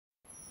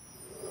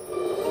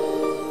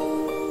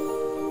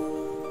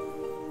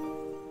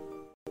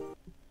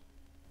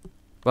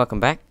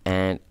Welcome back,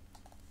 and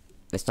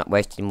let's not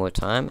waste any more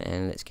time,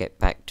 and let's get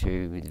back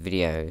to the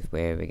video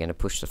where we're going to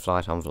push the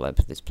flight envelope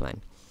of this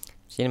plane.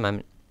 See you in a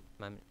moment.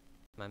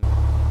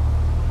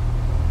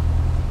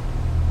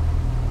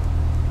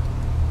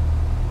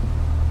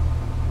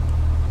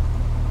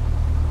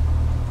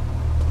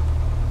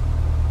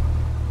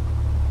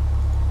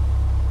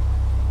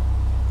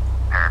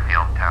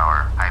 Airfield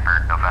Tower,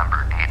 Piper,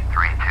 November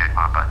 832,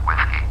 Papa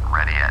Whiskey,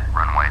 ready at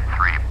runway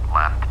 3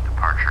 left,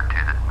 departure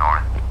to the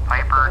north.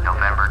 Piper,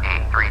 November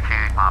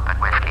 832, Papa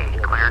Whiskey,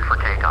 cleared for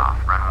takeoff.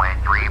 Runway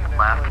 3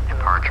 left,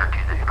 departure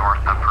to the north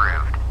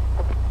approved.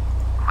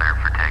 Cleared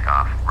for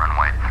takeoff.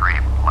 Runway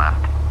 3 left,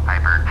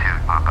 Piper 2,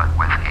 Papa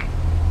Whiskey.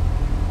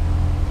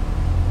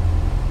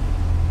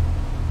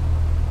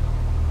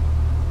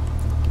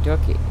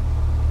 Cherokee.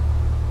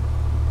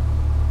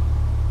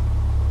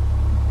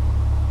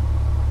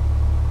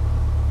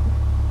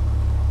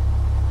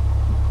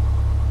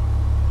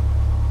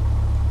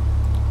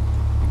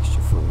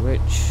 Mixture for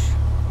which?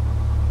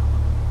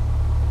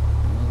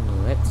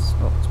 And let's.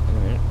 Oh, it's been a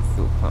minute.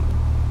 Fuel pump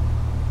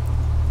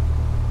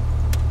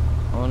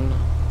on.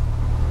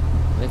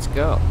 Let's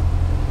go.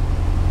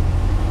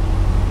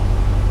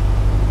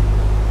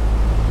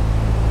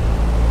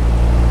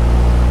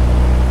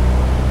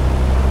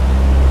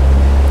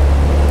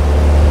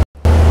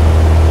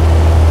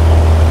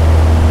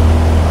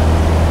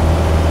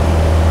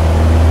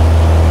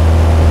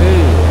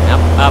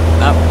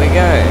 Up we go.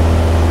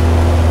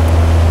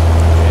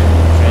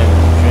 Trim.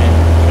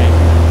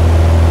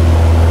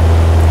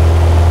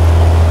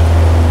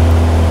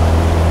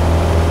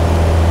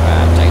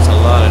 Wow, it takes a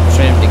lot of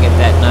trim to get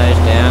that nose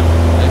down.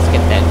 Let's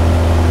get that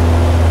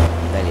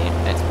in.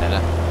 That's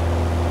better.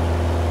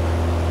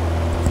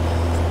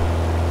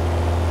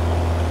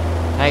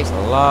 Takes a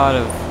lot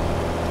of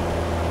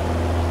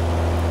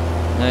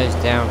nose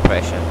down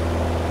pressure.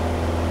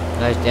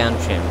 Nose down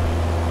trim.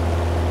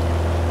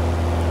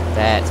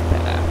 That's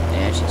better.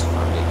 Yeah, she's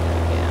finally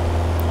going down.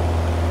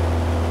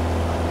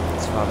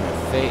 It's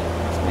 500 feet.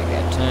 Let's make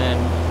that turn.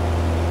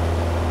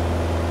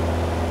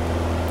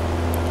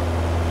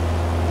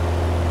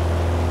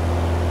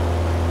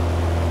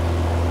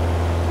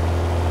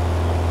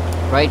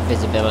 Great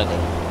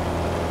visibility.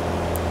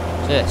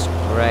 Just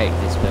great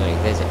visibility.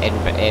 There's an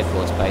Edinburgh Air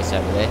Force Base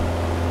over there.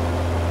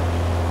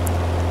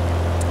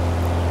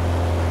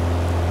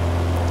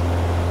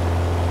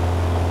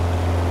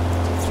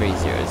 It's a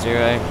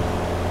 300.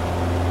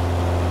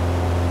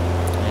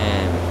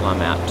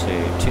 Climb out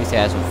to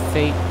 2,000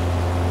 feet.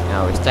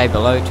 Now we stay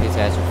below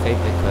 2,000 feet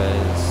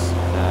because,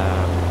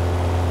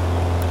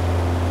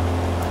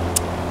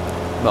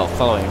 well,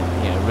 following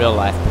real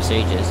life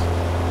procedures,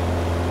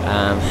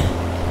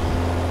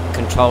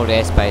 controlled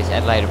airspace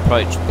Adelaide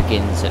approach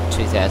begins at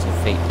 2,000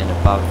 feet and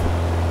above.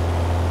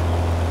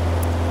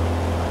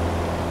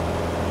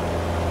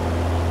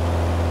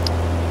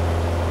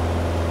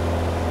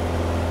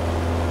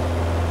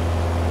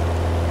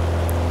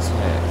 So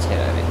let's head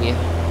over here.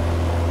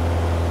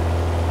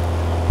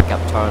 Up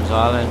Torrens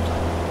Island.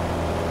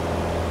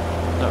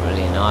 Not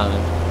really an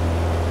island,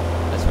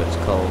 that's what it's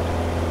called.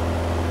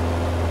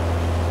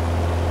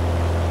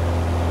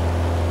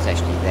 It's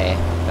actually there,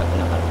 but we're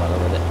not going to bother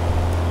with it.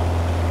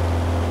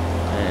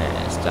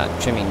 And start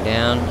trimming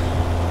down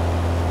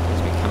as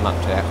we come up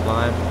to our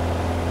climb.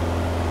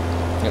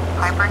 Yep.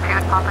 Piper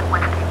 2, Papa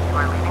Whiskey, you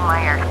are leaving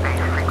my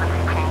airspace. Frequency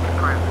change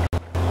approved.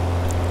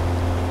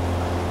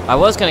 I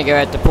was going to go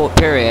out to Port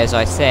Pirie, as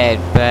I said,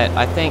 but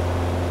I think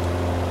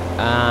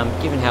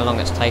given how long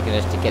it's taken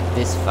us to get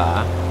this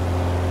far,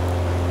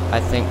 I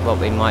think what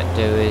we might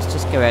do is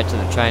just go out to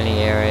the training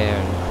area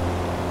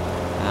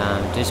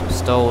and do some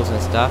stalls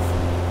and stuff,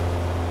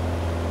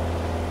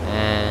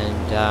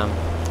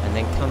 and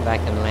then come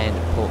back and land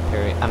at Port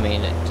Pirie. I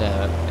mean at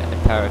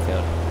Pirie.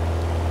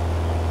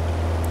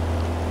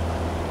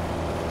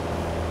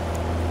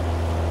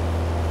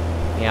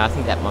 Yeah, I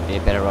think that might be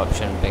a better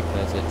option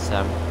because it's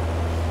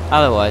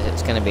otherwise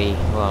it's going to be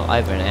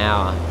over an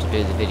hour to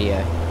do the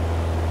video.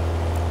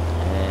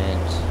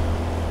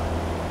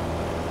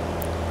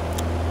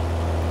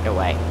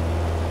 Away.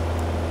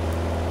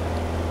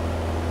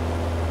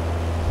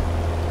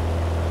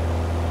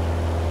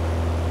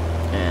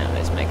 And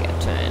let's make it a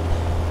turn.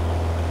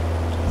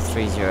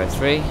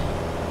 303.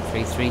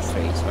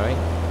 333, sorry.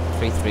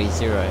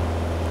 330.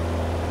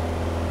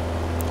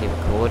 Keep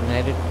it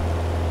coordinated.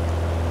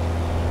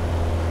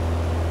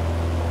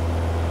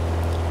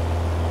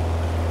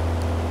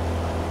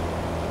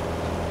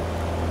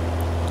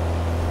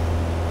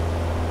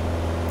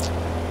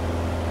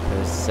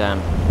 Because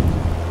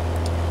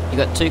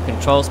you've got two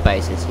control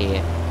spaces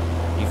here.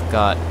 You've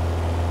got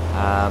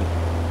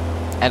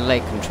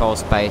Adelaide control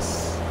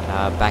space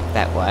back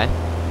that way,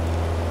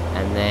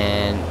 and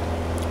then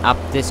up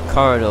this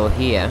corridor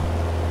here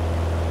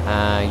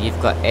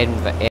you've got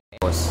Edinburgh Air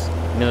Force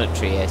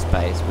military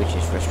airspace, which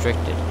is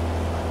restricted.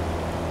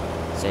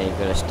 So you've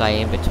got to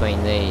stay in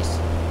between these.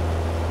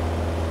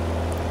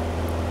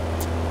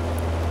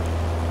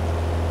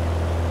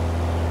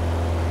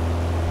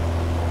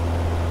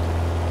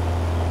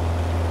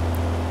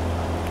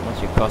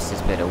 As we cross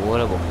this bit of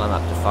water, we'll climb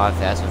up to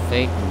 5,000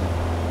 feet. And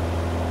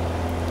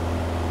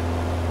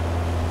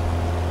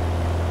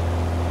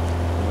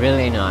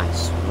really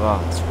nice. Wow,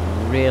 it's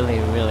really,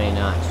 really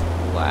nice.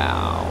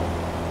 Wow.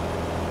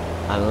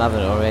 I love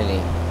it already.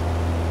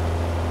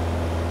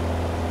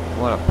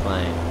 What a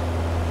plane.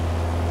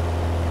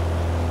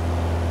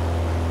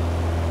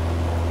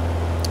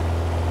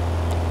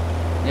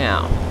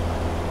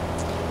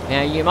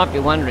 Now you might be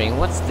wondering,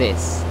 what's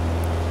this?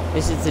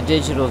 This is the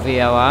digital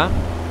VOR.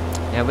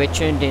 Now we're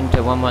tuned into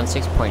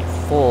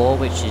 116.4,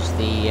 which is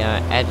the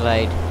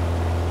Adelaide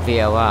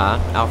VOR,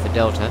 Alpha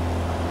Delta.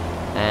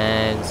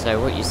 And so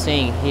what you're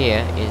seeing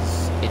here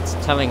is it's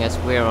telling us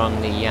we're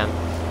on the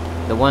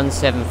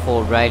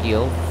 174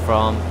 radial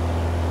from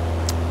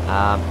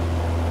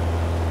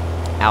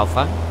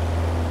Alpha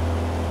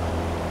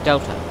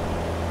Delta.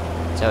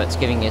 So it's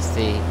giving us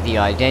the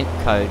ident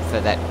code for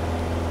that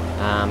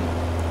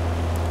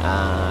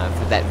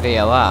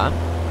VOR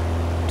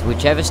to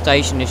whichever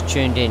station is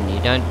tuned in.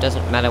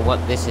 Doesn't matter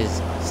what this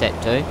is set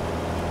to.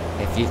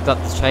 If you've got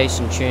the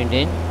station tuned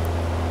in,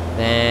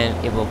 then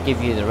it will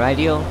give you the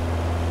radial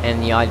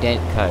and the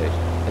ident code.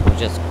 It will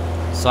just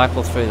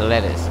cycle through the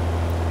letters.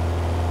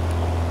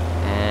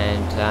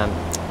 And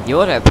the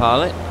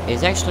autopilot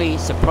is actually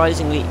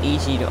surprisingly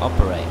easy to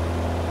operate,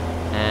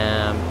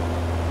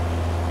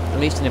 at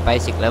least in a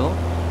basic level.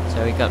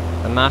 So we've got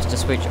the master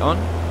switch on.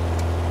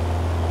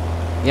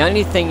 The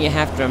only thing you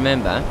have to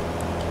remember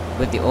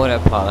with the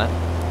autopilot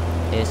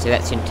is, so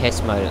that's in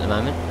test mode at the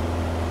moment,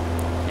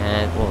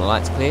 and all the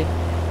lights cleared,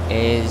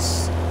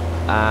 is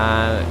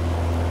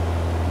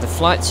the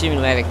flight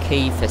simulator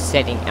key for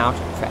setting out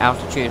for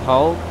altitude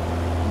hold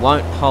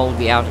won't hold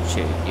the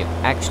altitude. You've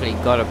actually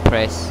got to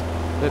press,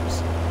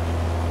 whoops,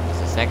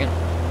 just a second,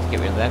 let's get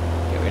rid of that,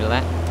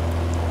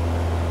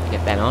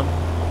 get that on.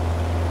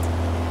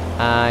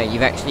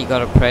 You've actually got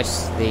to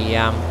press the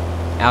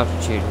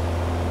altitude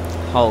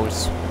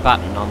holds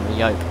button on the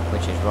yoke,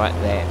 which is right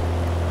there.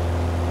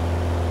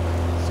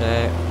 So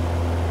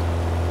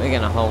we're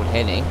going to hold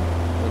heading,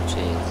 which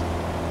is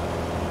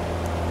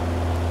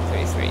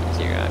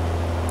 330.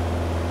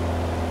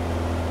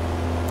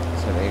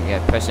 So we're going to go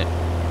press it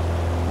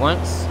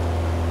once,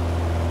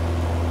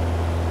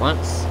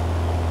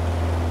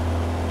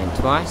 and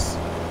twice,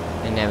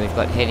 and now we've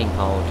got heading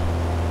hold.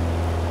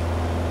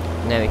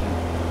 Now we can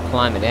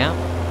climb it out.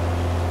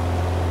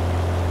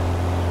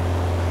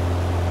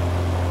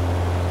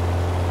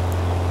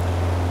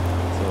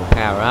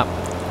 Power up,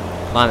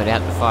 climb it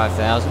out to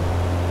 5,000.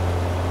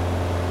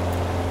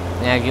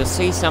 Now you'll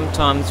see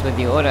sometimes with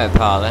the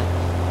autopilot,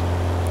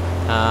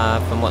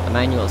 from what the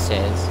manual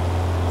says,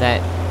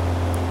 that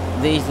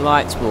these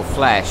lights will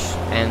flash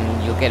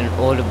and you'll get an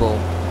audible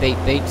beep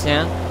beep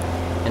sound,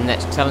 and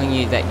that's telling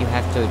you that you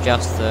have to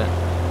adjust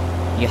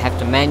you have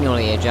to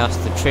manually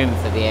adjust the trim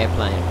for the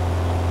airplane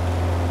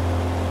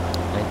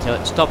until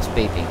it stops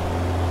beeping.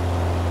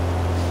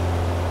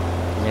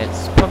 And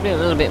it's probably a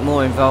little bit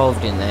more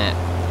involved in that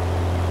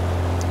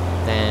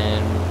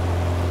than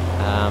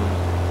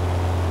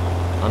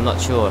I'm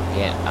not sure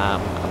yet.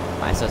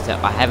 As I said,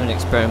 I haven't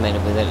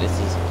experimented with it. This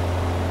is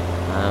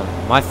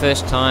my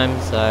first time,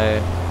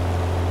 so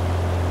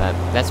but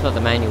that's what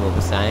the manual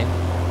was saying.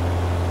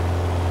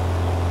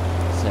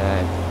 So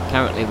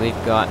currently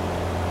we've got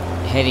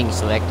heading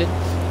selected,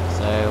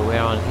 so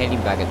we're on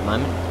heading bug at the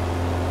moment,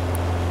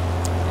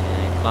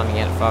 and climbing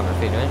out at 500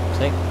 feet a minute.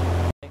 See?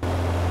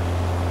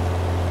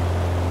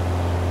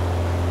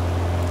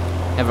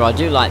 However, I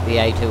do like the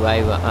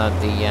A2A,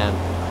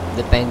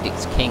 the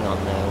Bendix King on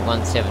the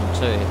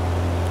 172.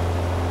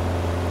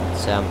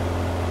 It's a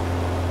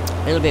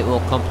little bit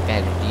more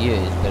complicated to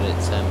use, but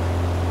it's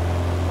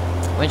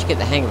once you get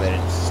the hang of it,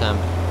 it's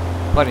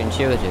quite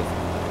intuitive.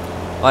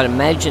 I'd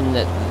imagine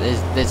that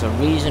there's a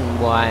reason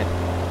why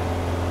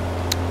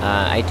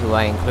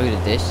A2A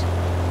included this.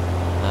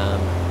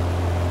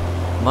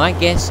 My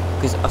guess,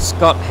 because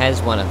Scott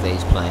has one of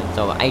these planes,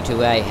 or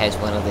A2A has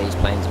one of these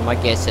planes, my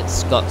guess it's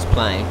Scott's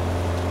plane.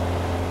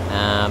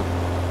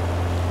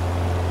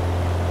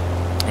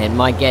 And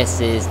my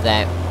guess is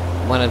that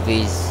one of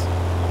these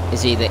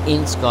is either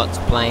in Scott's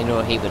plane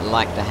or he would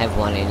like to have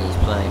one in his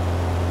plane.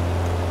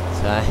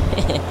 So,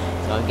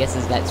 so I guess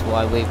that's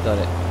why we've got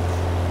it.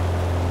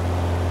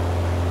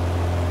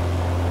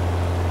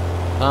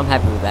 But I'm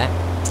happy with that.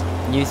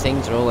 New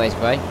things are always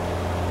great.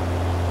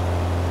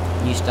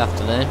 New stuff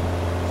to learn.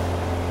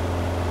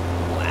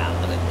 Wow,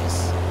 look at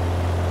this.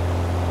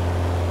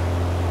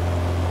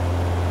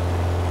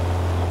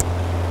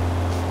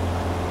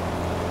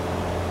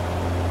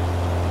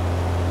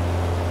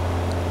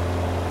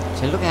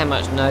 So look how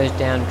much nose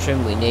down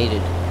trim we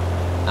needed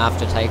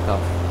after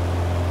takeoff.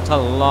 It's a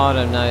lot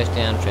of nose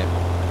down trim.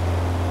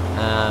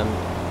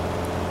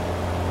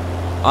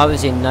 I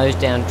was in nose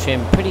down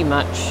trim pretty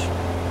much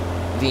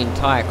the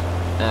entire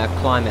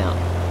climb out,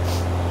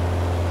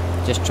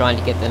 just trying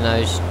to get the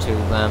nose to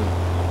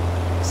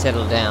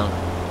settle down.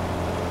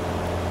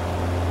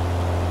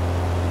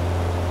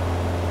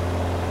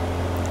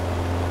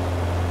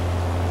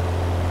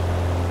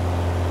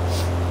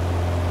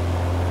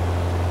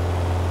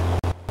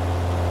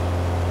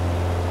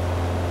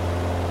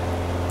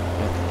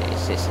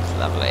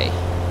 Lovely.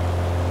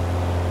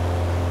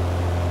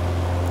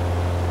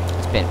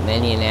 Spent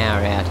many an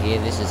hour out here.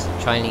 This is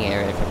the training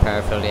area for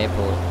Parafield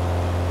Airport.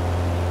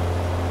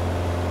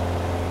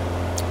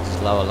 This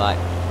is Lower Lake.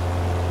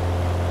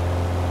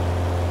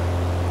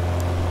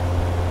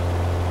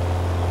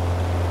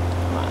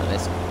 Right,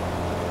 let's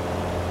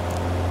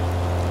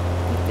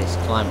get this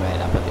climb rate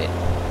up a bit.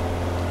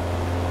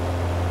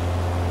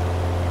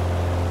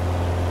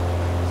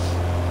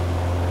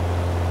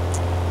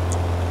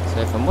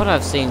 So from what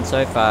I've seen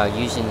so far,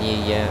 using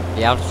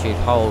the altitude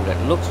hold,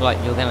 it looks like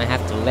you're going to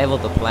have to level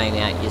the plane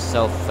out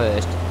yourself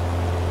first,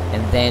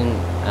 and then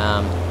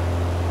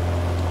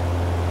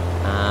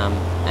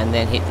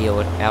hit the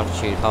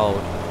altitude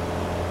hold.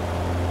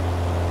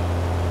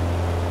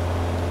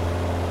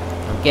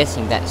 I'm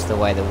guessing that's the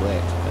way that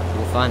works, but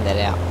we'll find that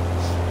out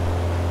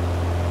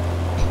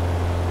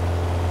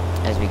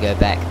as we go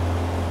back.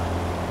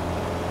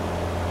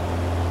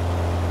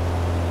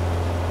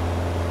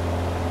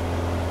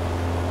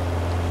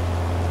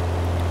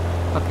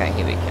 Okay,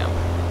 here we come.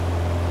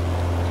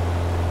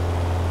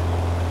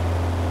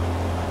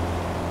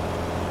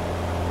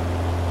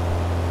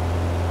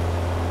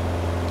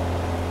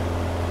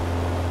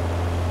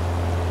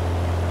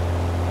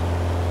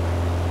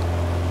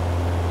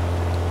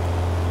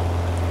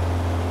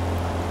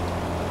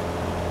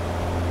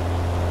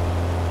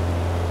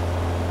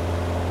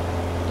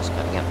 Just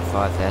going up to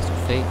 5,000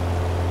 feet.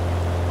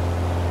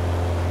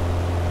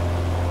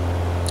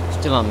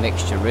 Still on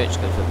mixture rich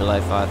because we're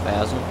below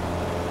 5,000.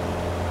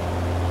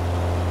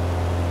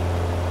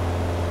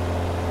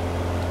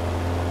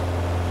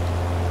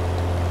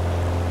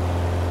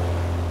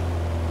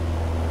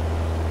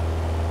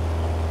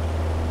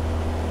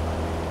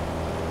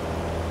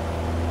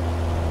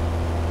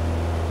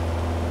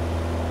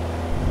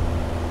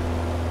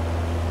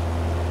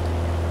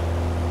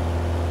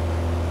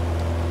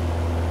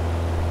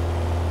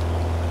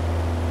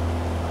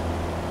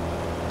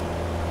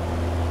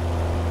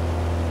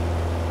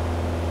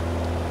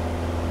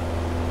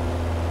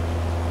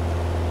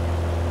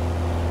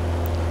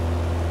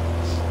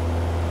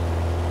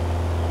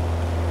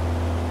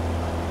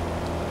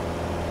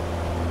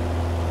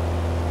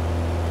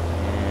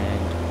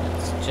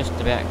 Just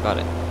about got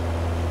it.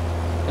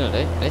 That'll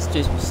do. Let's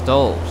do some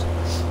stalls.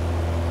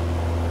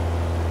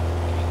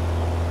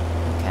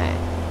 Okay.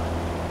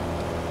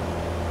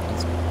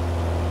 Let's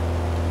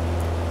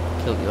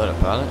kill the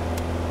autopilot.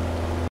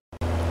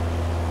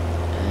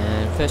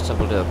 And first up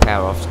we'll do a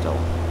power off stall.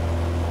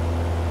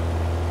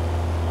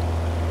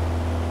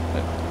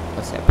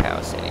 What's our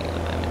power setting at the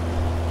moment?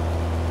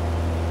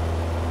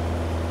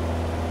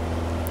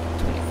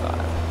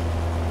 25.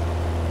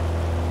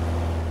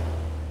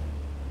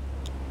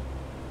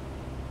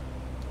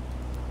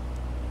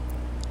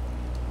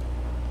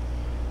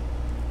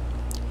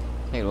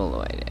 Take it all the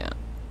way down.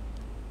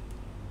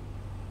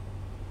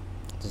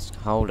 Just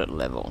hold it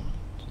level.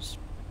 Just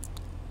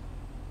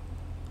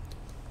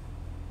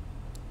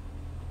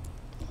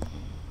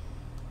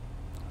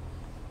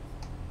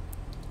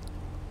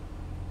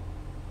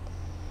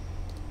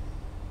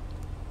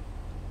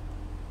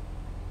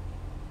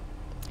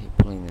keep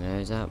pulling the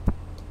nose up.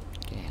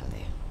 Get out of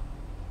there.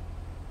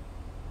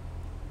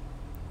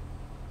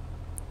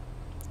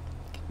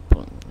 Keep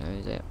pulling the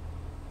nose out.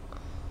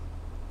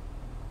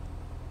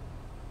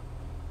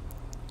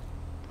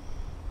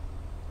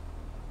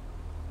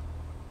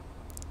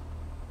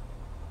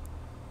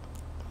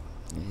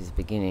 This is the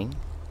beginning.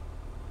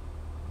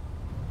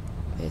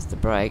 There's the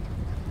brake.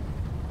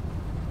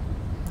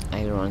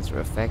 Ailerons are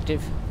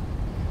effective.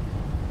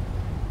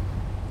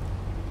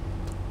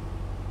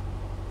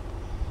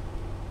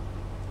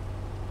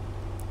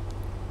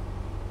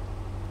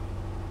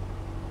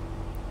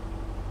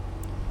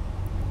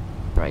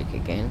 Brake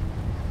again.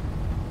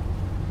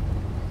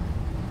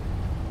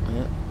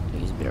 Yep,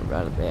 use a bit of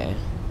rudder there.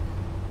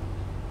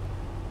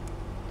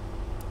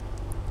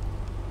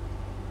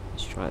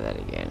 Let's try that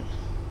again.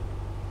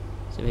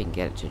 See if we can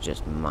get it to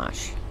just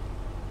mush.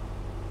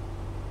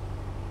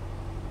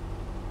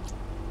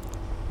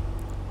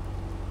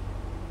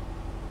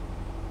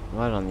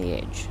 Right on the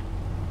edge.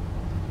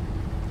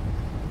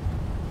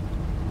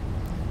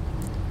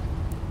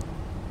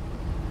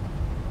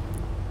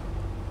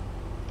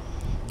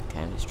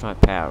 Okay, let's try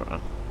power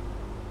on.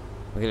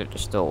 We'll get it to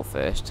stall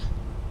first.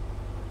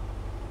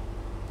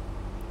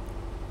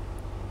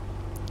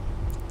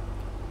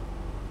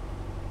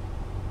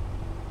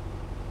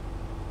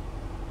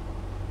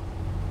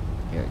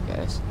 Here it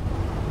goes.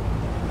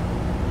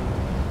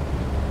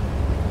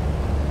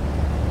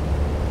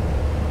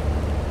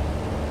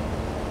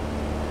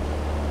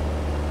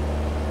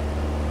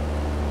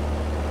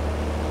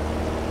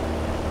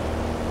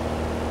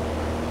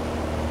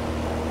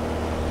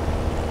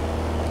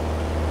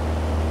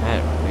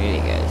 That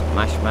really goes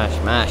mush, mush,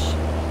 mush.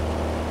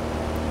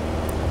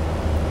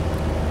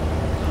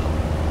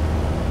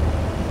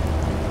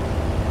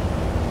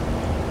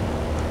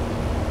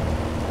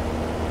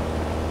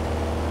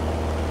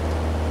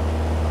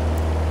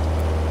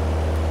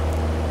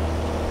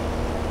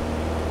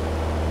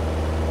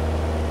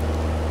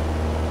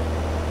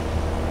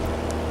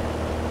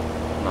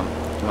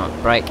 Come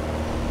on, brake.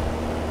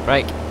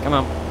 Brake, come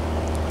on.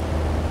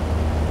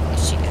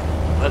 Shit.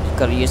 I've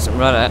got to use some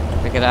rudder to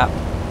pick it up.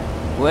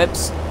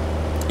 Whoops.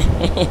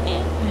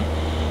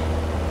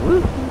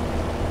 Woo.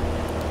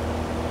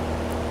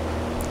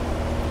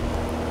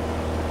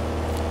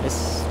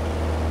 Let's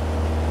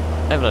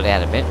level it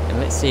out a bit and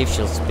let's see if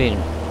she'll spin.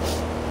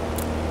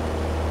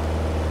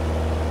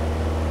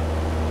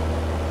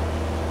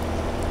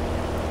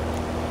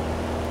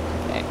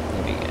 Okay,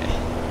 there we go.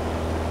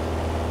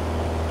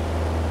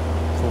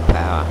 Full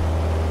power.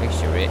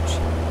 Mixture rich.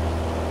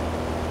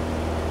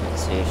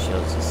 Let's see if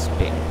she'll just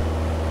spin.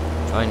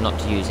 Trying not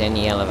to use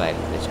any elevator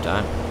this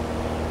time.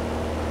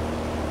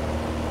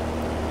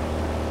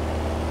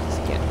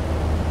 Just get.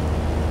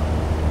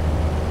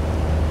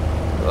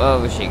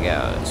 Over she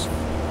goes.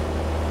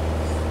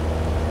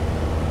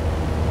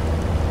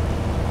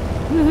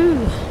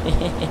 Woohoo!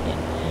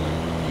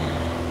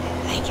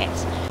 Like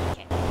it.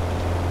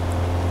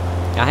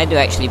 I had to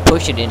actually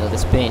push it into the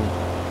spin.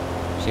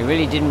 She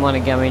really didn't want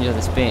to go into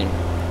the spin.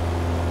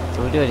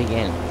 So we'll do it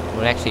again.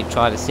 We'll actually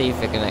try to see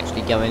if it can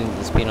actually go into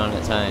the spin on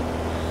its own.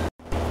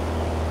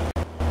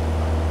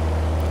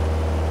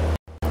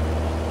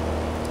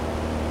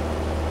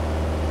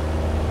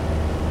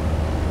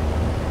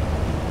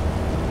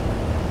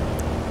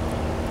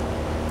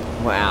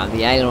 Wow,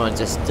 the ailerons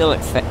are still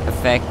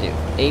effective,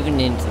 even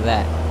into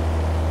that.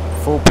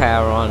 Full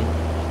power on.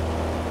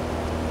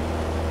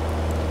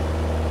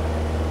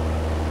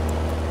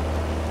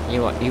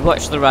 You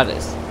watch the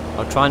rudders.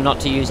 I'll try not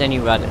to use any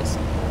rudders.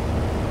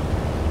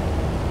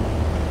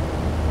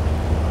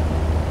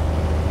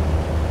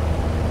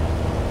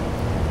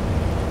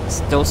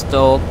 Still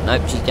stalled.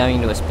 Nope, she's going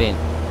into a spin.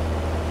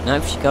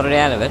 Nope, she got it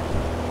out of it.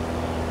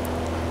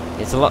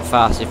 It's a lot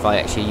faster if I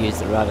actually use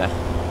the rudder.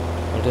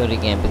 I'll do it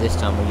again, but this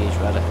time we'll use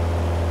rudder.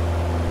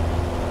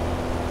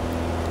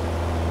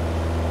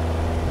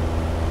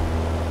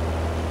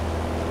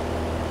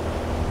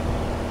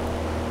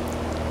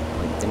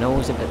 With the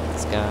nose of it,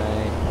 let's go.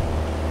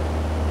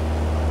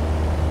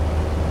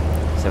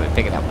 So we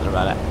pick it up with the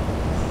rudder.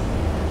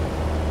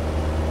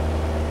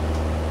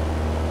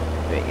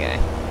 There we go.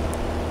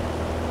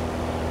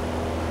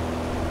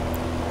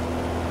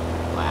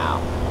 Wow.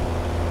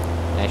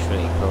 That's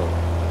really cool.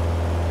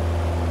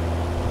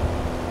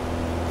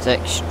 It's an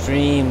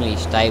extremely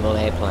stable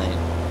airplane.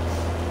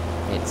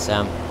 It's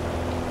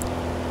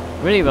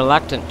really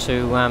reluctant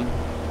to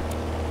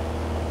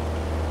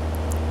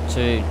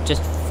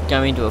just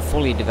go into a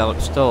fully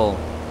developed stall.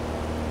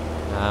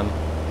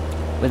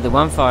 With the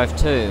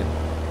 152,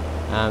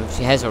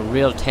 she has a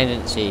real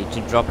tendency to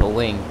drop a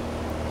wing,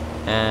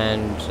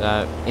 and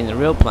in the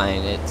real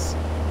plane, it's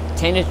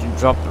tended to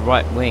drop the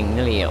right wing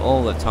nearly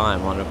all the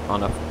time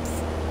on a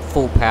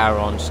full power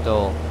on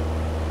stall.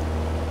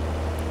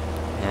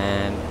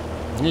 And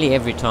nearly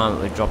every time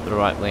it would drop the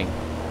right wing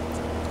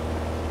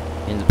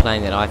in the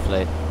plane that I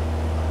flew.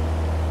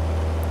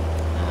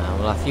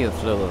 Well, I flew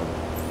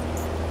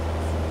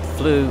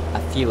a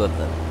few of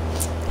them.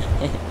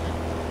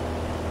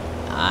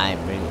 I'm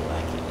really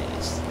liking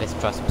this. Let's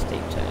try some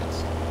steep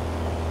turns.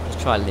 Let's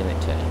try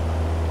limit turn.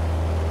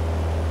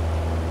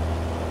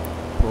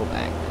 Pull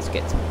back. Let's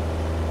get some.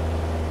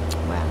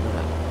 Wow, look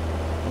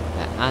at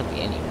that.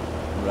 Hardly any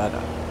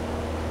rudder.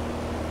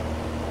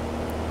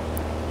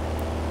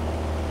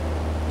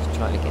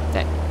 Try to get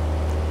that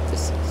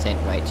descent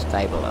rate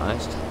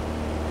stabilized.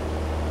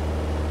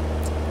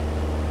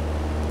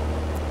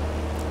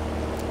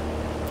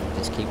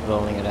 Just keep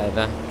rolling it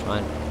over,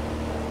 trying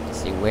to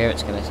see where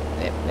it's going to.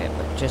 There,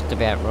 but just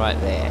about right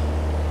there.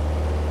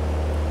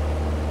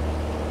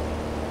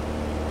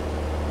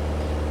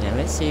 Now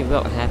let's see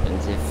what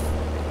happens if.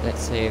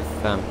 Let's see if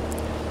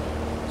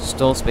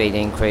stall speed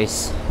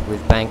increase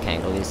with bank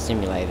angle is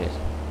simulated.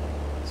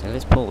 So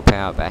let's pull the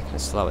power back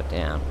and slow it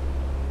down.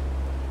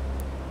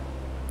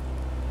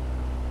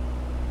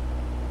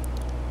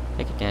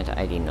 Take it down to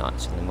 80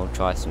 knots and then we'll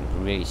try some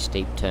really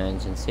steep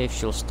turns and see if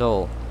she'll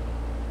stall.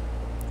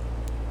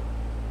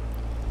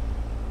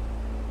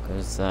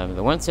 Because the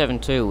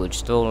 172 would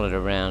stall at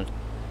around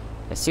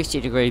a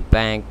 60-degree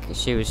bank.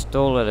 She would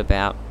stall at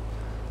about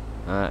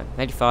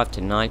 85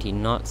 to 90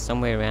 knots,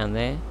 somewhere around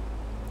there.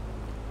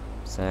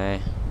 So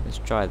let's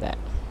try that.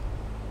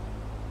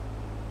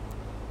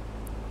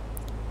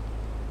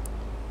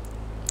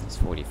 That's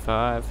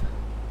 45.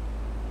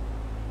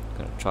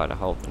 Gonna try to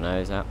hold the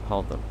nose up,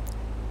 hold them.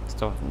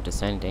 Stop from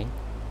descending.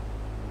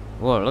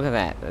 Whoa, look at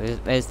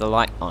that. There's the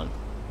light on.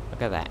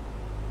 Look at that.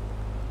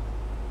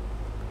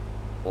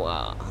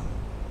 Wow.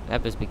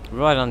 That was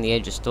right on the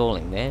edge of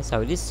stalling there,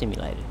 so it is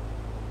simulated.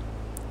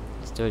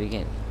 Let's do it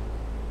again.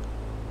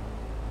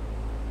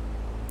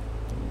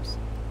 Oops.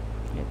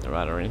 Get the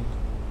rudder in.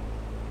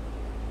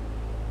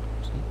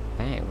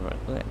 Bang, right.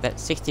 Look at that.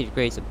 That's 60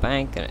 degrees of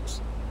bank and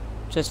it's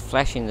just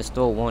flashing the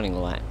stall warning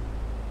light.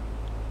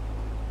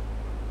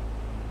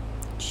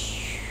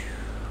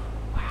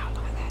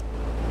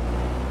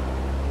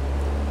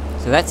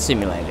 So that's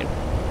simulated.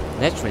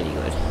 That's really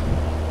good.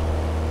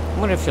 I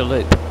wonder if she'll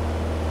loop.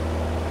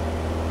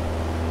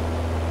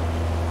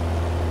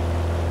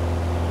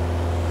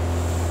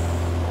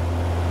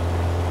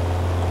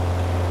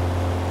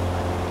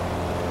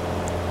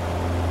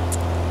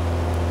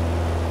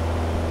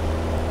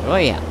 Oh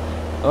yeah.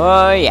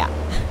 Oh yeah.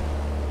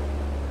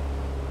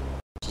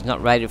 She's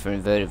not rated for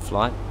inverted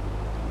flight.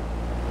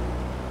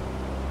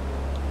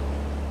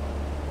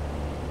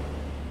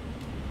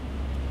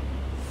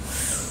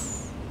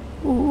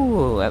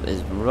 Ooh, that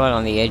was right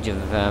on the edge of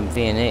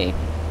V&E.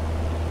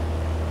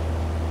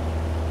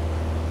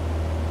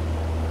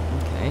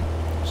 Okay,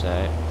 so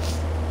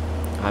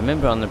I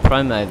remember on the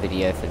promo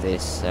video for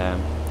this,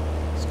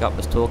 Scott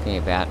was talking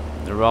about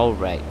the roll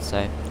rate,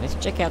 so let's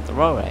check out the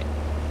roll rate.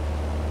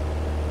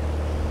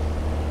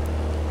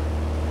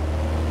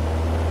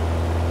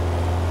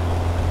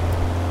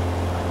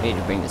 I need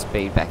to bring the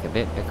speed back a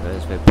bit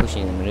because we're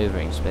pushing the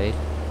maneuvering speed.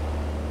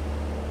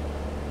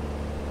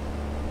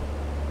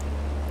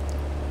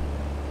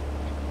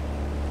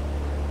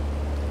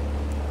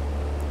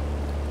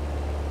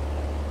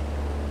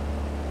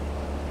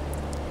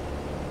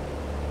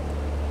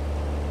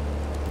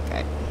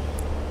 Okay.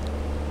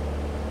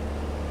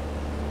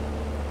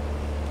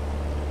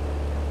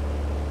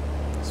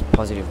 It's a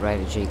positive rate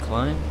of G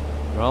climb.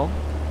 Roll.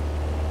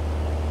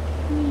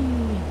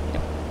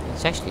 Yep.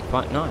 It's actually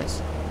quite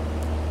nice.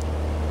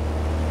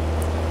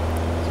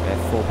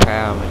 Full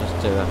power, and we'll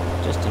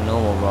just a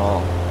normal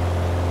roll.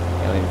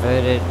 Go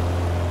inverted.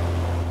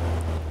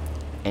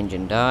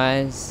 Engine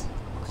dies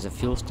because of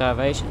fuel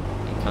starvation.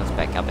 It comes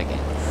back up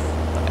again.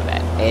 Look at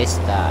that air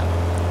start.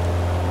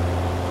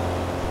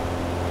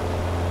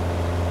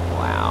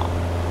 Wow.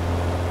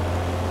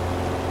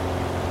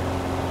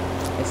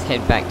 Let's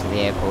head back to the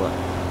airport.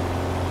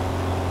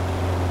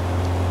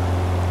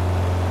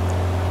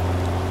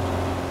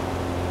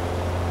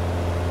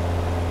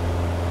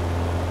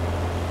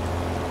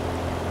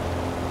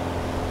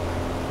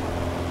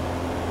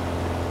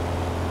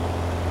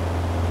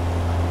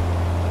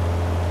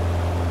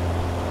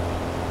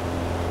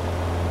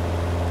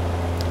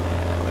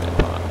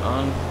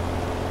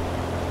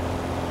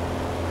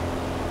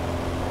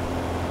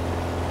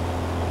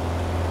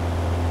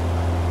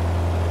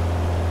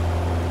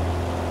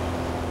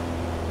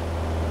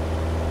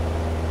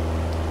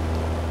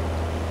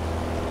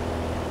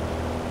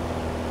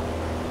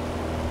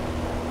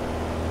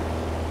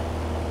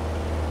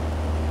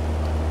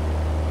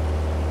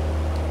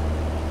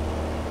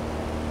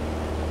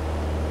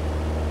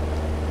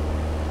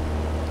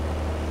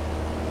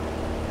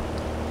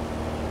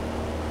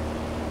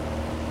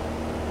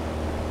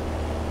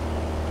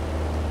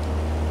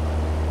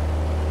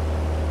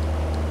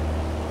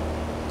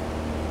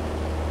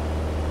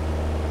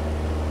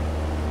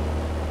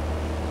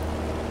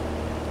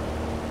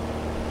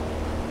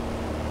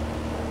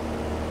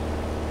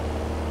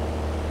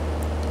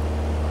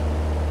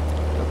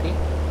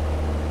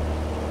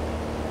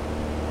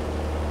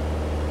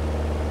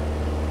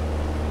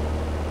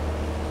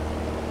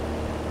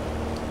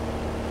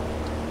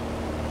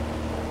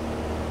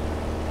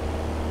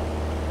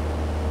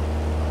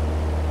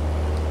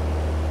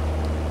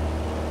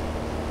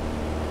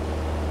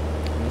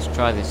 Let's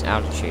try this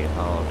altitude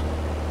hold.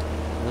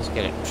 Let's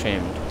get it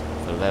trimmed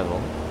for level.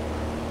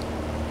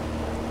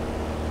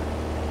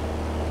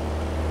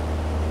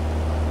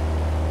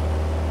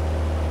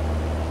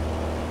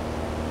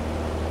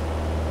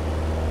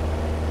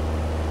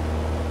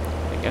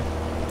 There we go.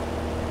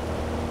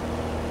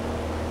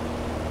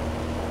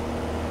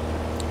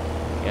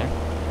 There we go.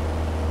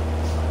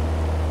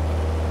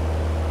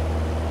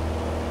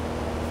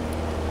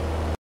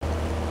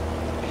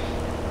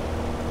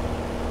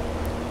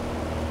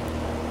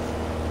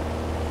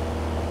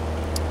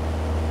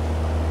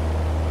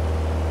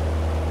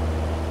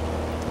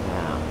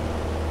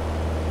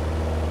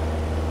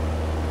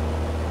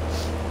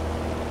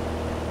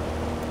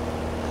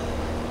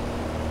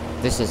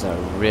 This is a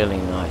really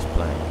nice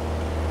plane.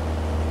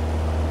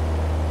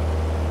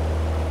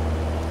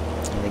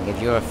 I think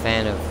if you're a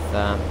fan of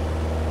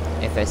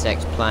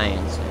FSX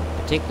planes,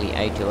 and particularly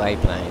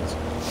A2A planes,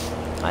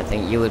 I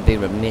think you would be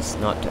remiss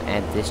not to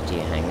add this to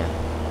your hangar.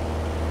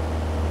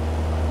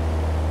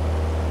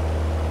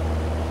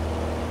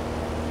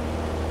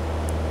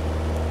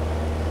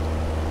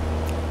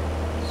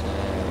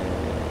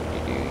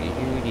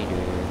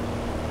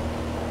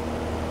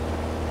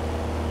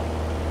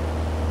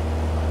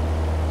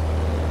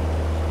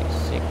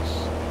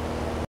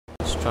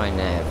 Try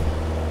nav.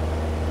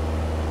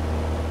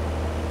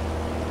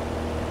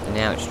 And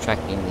now it's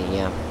tracking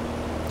the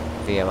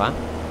VOR.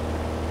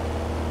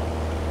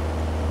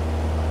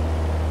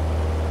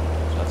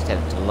 So I've set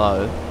it to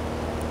low.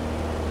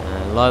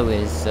 Low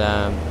is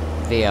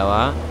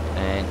VOR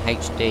and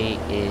HD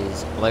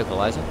is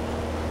localizer.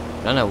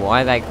 I don't know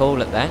why they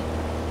called it that.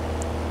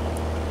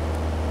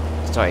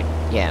 Sorry,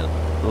 yeah,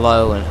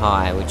 low and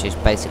high, which is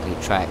basically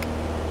track.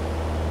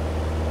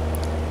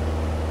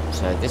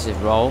 So this is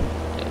roll.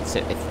 If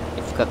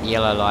you've got the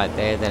yellow light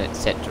there, then it's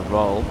set to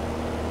roll.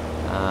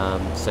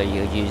 So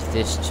you'll use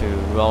this to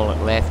roll it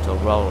left or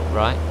roll it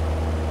right.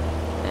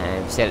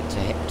 And set it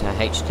to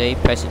HD,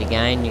 press it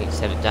again, you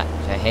set it to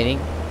heading.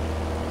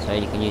 So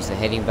you can use the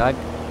heading bug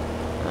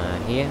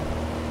here.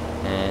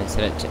 And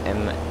set it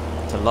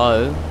to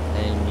low,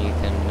 and you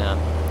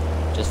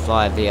can just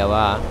fly a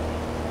VOR.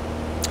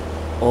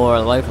 or a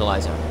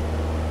localizer.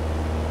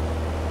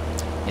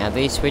 Now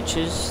these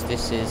switches,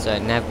 this is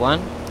nav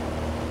 1,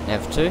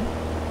 nav 2,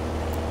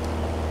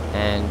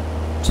 and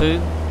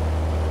 2,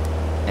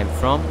 and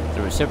from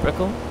the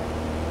reciprocal.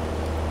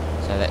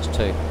 So that's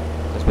 2,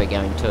 because we're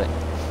going to it.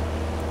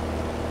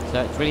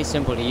 So it's really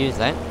simple to use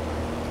that.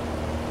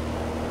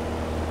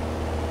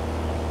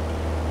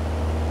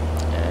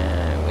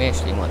 We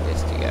actually want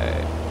this to go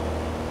a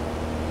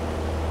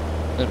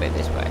little bit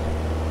this way.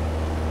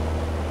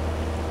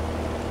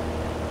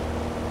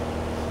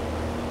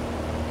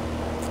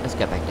 Let's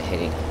go back to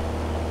heading.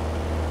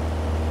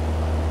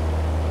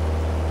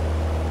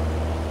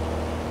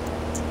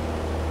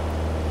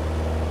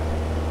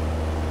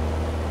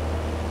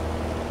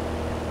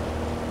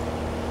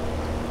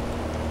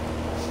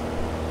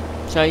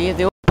 So yeah,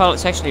 the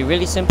autopilot's actually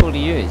really simple to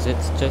use.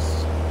 It's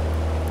just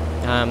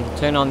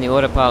turn on the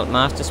autopilot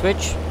master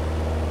switch,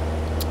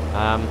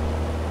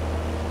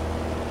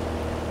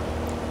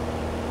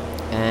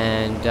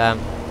 and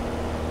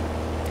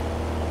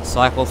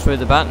cycle through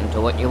the button to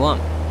what you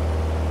want,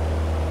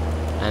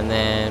 and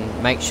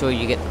then make sure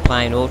you get the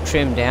plane all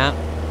trimmed out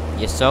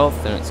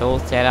yourself and it's all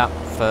set up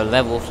for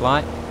level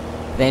flight.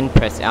 Then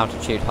press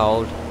altitude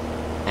hold,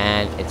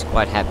 and it's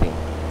quite happy.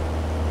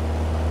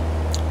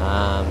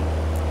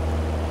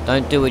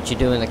 Don't do what you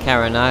do in the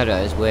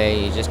Coronados, where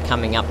you're just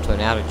coming up to an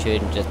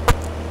altitude and just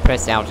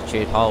press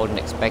altitude hold and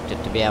expect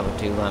it to be able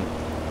to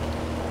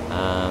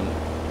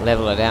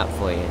level it out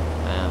for you.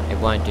 It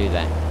won't do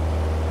that.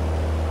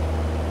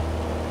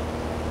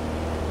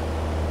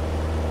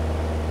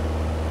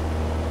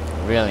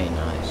 Really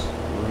nice,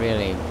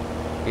 really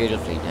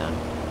beautifully done.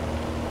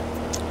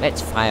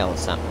 Let's fail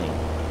something.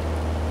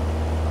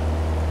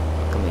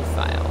 What can we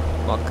fail?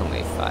 What can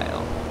we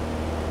fail?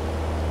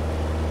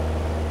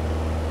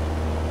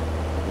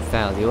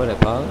 Fail the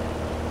autopilot.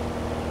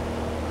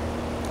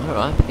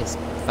 Alright, we can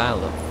fail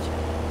the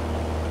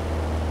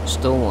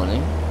stall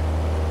warning.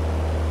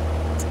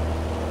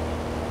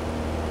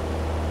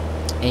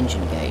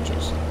 Engine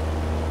gauges.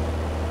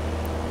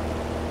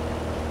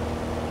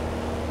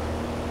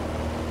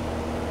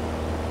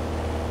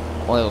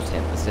 Oil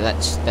temp. So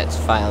that's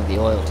failed the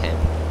oil temp.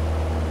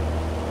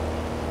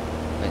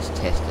 Let's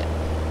test it.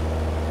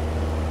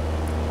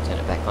 Turn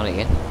it back on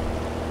again.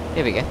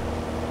 There we go.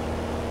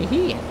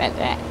 Hee, how about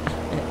that?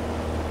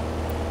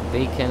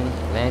 Beacon,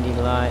 landing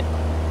light,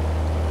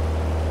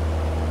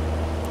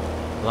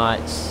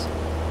 lights.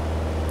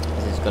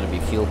 This has got to be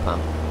fuel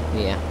pump.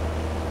 Yeah.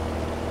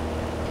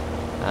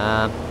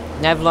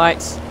 Nav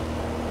lights.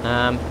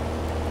 Nav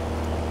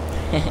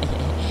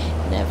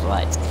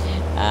lights.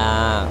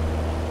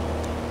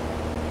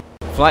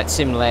 Flight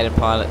simulator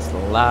pilots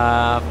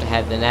love to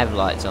have the nav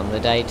lights on the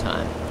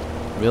daytime.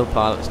 Real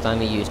pilots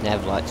only use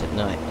nav lights at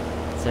night.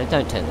 So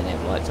don't turn the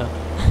nav lights on.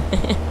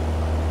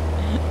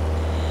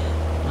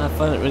 I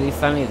find it really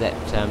funny that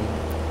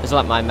it's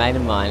like my mate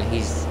of mine. He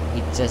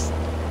just,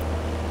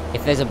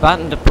 if there's a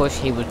button to push,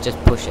 he would just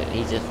push it.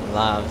 He just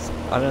loves.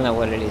 I don't know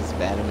what it is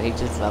about him. He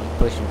just loves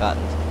pushing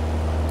buttons.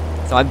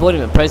 So I bought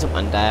him a present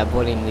one day. I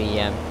bought him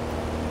the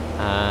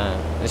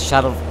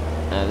shuttle,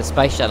 the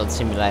space shuttle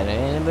simulator,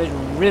 and it was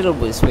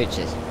riddled with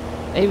switches.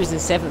 He was in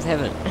seventh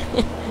heaven.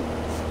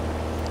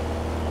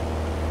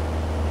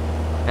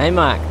 Hey,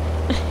 Mark.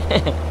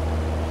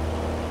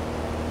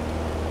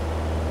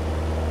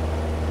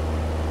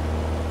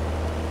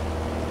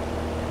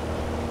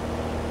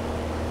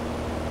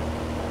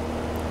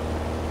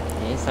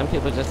 Some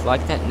people just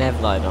like that nav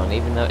light on,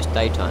 even though it's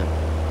daytime.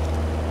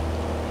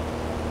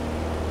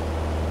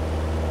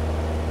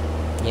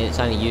 Yeah, it's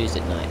only used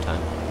at night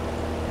time.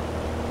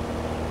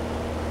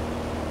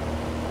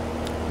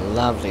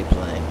 Lovely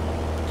plane.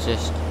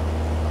 Just...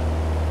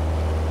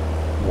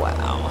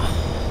 wow.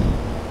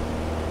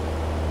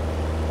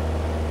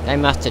 They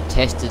must have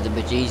tested the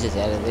bejesus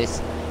out of this,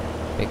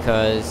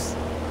 because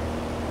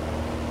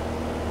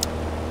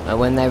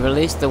when they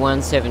released the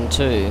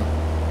 172,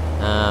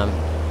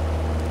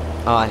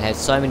 oh, it had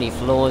so many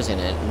flaws in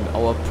it,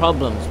 or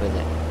problems with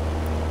it,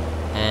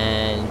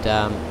 and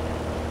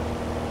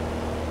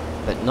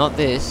but not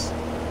this.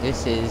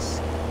 This is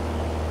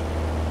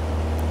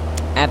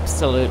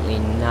absolutely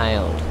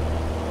nailed.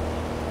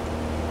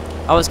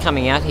 I was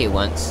coming out here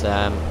once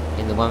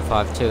in the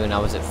 152, and I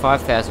was at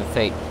 5,000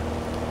 feet.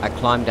 I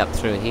climbed up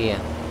through here,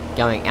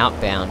 going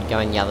outbound,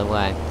 going the other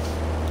way,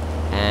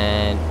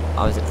 and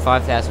I was at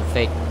 5,000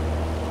 feet,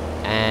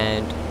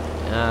 and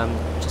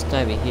just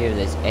over here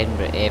there's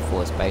Edinburgh Air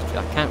Force Base.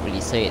 I can't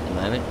really see it at the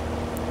moment.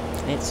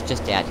 It's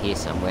just out here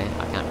somewhere.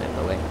 I can't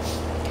remember where.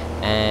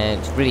 And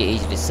it's really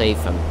easy to see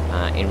from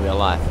in real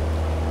life.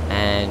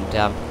 And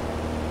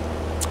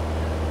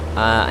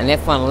an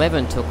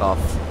F-111 took off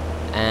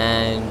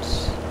and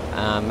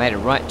made a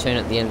right turn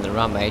at the end of the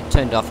runway.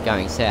 Turned off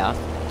going south.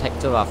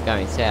 Took off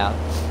going south.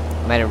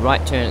 Made a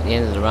right turn at the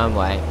end of the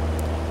runway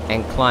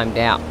and climbed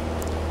out.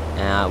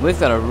 We've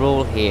got a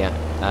rule here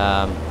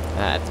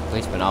at the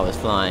police when I was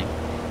flying,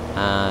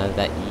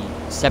 that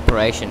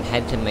separation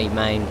had to be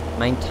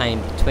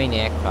maintained between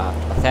aircraft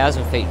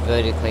 1,000 feet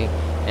vertically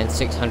and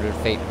 600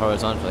 feet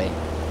horizontally.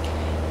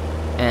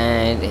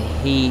 and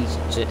he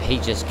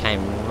just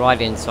came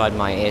right inside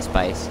my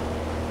airspace,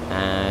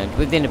 and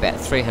within about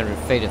 300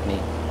 feet of me,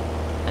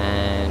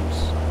 and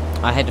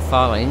I had to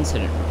file an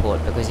incident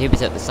report because he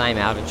was at the same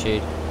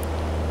altitude,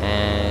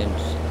 and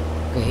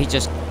he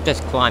just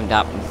climbed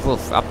up and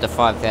woof, up to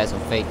 5,000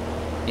 feet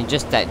in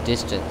just that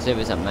distance. It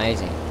was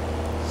amazing,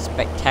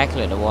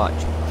 spectacular to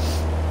watch.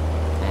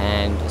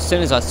 And as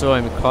soon as I saw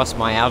him cross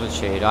my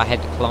altitude, I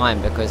had to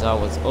climb because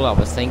all I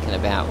was thinking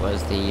about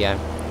was the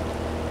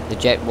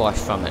jet wash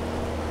from it,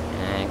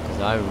 and because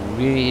I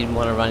really didn't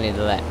want to run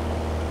into that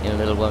in a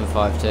little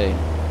 152.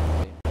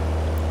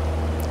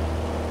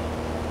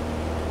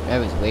 That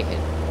was wicked.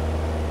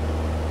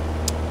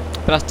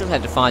 But I still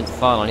had to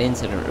file an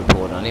incident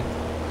report on him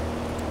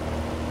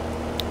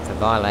for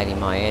violating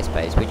my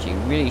airspace, which he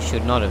really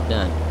should not have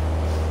done.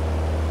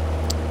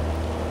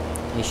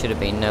 He should have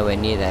been nowhere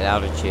near that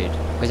altitude,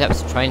 because that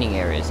was the training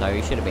area, so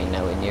he should have been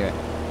nowhere near it.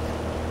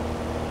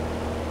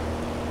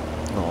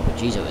 Oh, but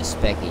geez, it was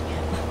specky.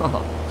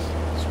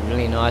 It's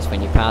really nice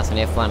when you pass an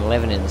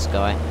F-111 in the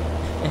sky.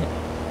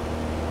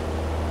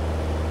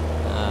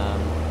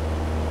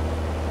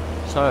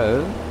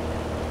 So,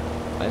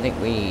 I think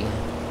we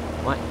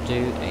might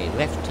do a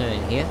left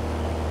turn here.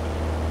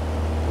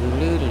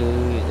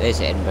 There's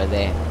Edinburgh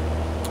there.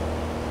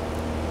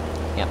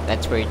 Yep,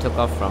 that's where he took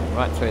off from,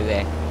 right through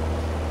there.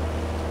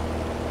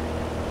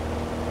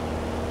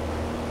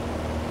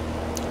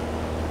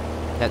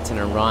 That's an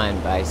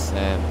Orion base,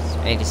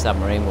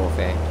 anti-submarine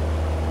warfare,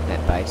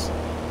 that base.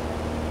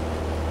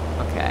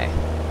 Okay,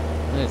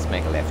 let's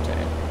make a left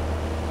turn.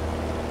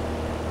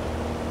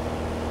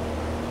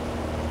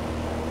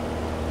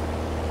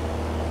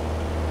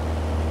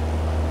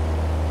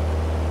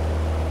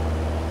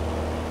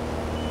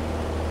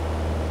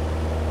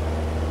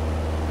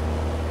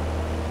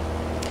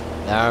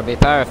 That'll be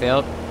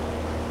Parafield.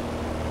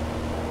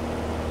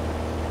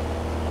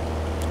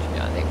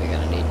 I think we're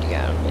going to need to go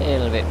a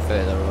little bit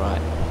further right.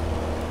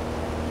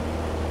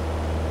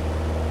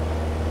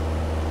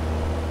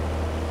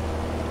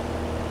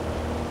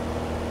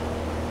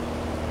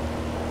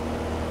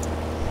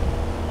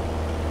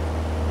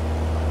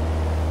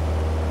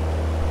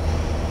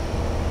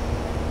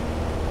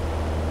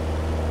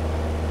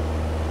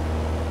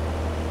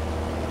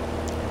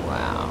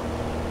 Wow.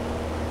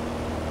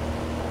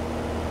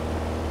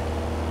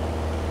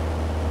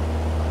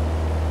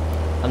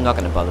 I'm not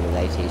going to bother with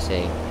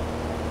ATC.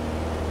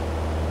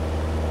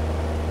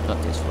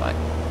 Not this flight.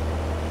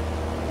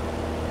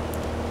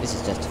 This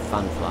is just a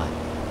fun flight.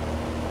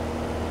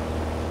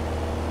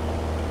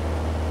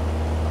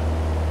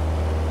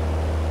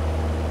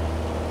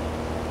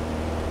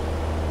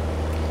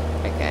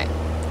 Okay,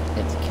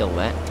 let's kill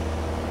that.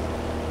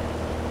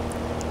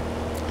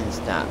 And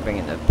start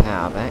bringing the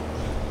power back.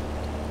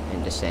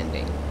 And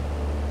descending.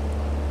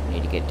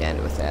 Need to get down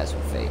to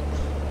 1,000 feet.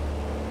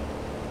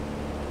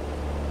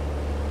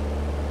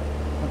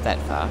 Not that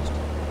fast.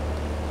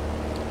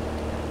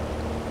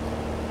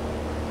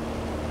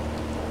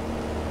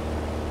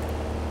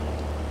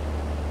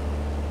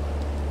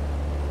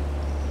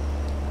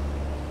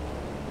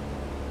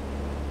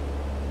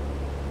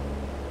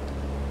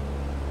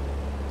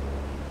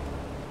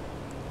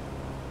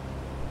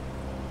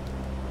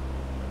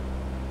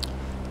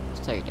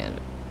 Let's take it down.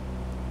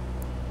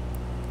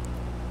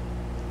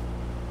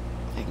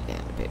 Take it down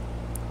a bit.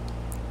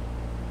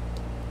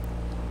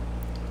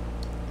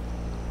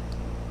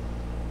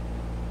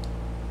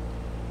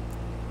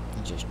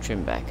 And just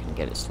trim back and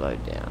get it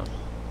slowed down.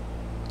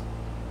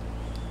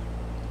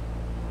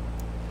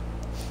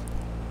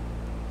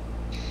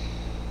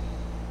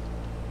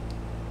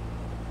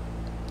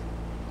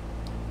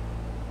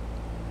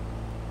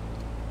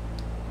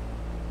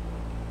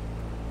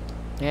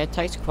 Yeah, it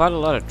takes quite a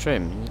lot of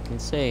trim. You can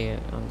see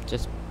I'm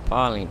just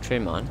piling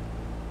trim on.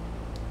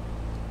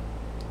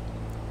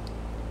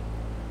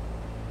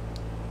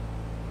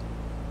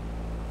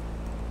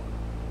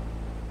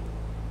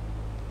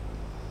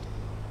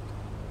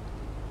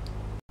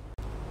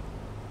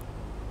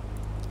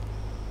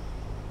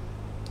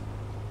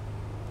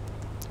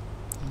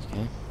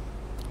 Okay.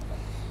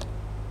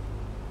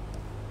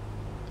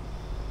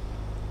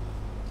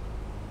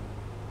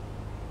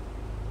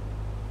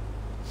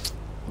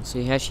 We'll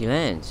see how she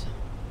lands.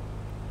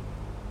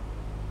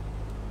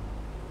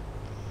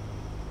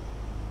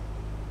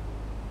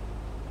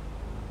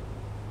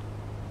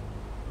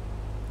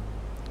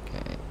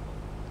 Okay,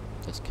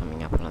 just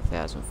coming up on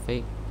 1,000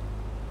 feet.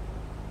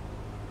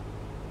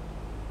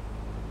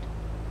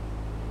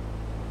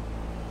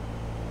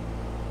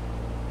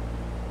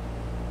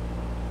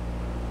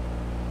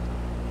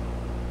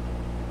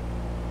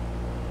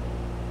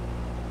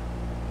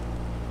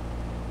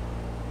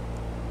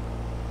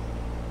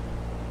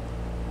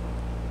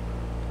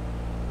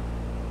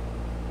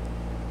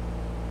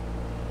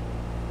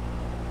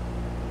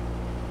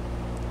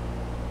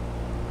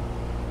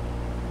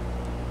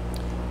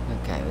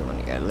 Okay, we want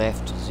to go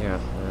left,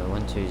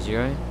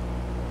 120.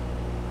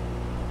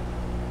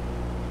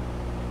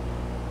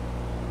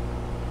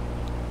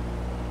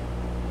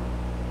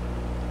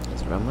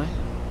 There's the runway.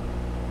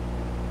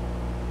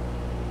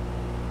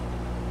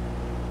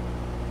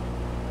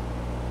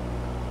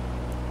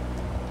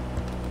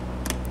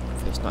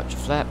 Last notch of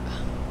flap.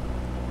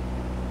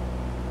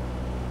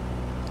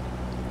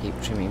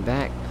 Keep trimming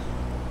back.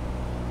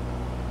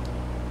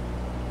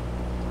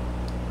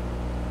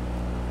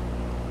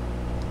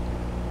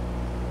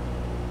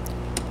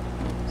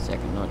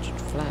 Second notch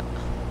of flap.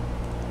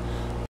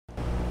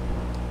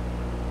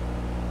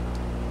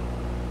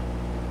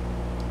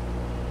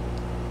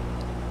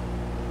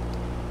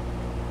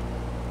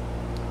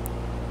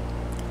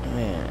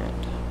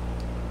 And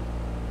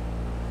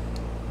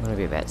we're going to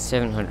be about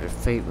 700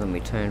 feet when we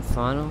turn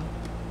final.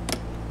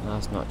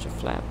 Last notch of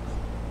flap.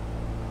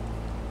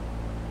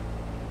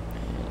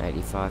 And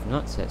 85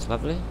 knots, that's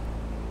lovely.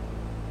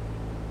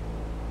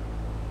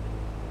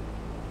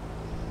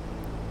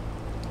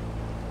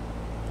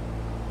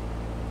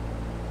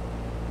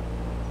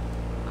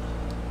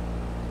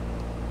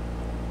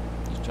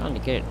 Just trying to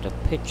get it to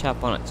pitch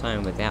up on its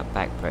own without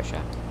back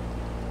pressure.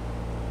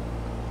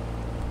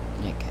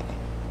 Okay,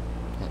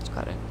 that's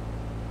got it,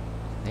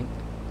 I think.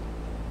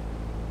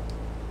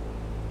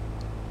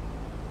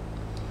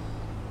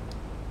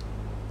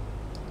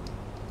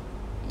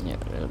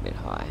 Yep, a little bit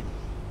high.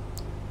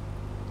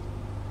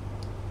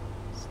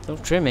 Still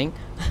trimming.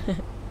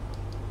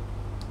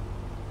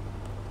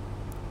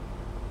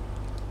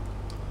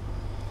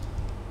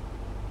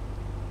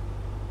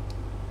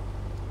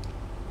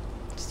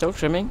 Still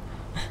trimming.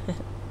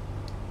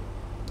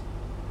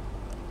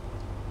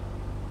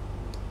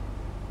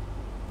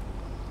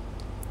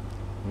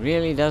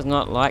 Really does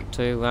not like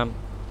to,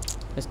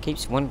 just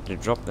keeps wanting to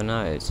drop the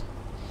nose.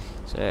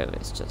 So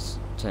let's just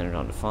turn it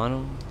on to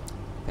final.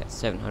 About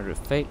 700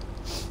 feet.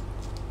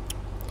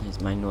 There's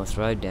Main North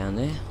Road down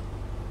there.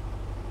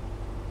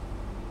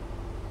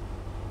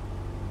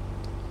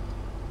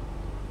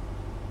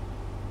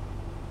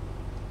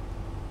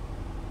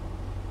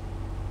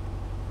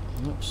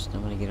 Oops,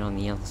 don't want to get on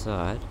the other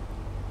side.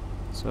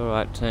 It's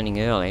alright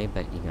turning early,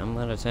 but I'm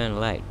going to turn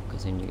late,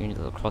 because then you're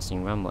into the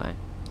crossing runway.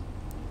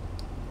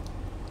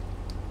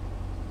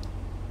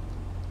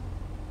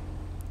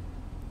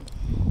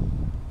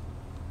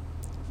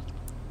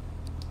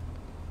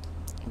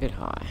 A bit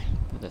high,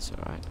 but that's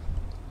alright.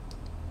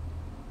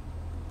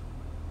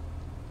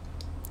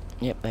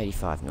 Yep,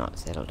 85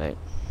 knots, that'll do.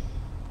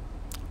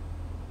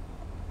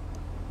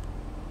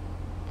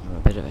 I'm a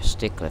bit of a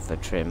stickler for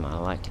trim. I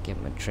like to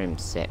get my trim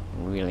set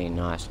really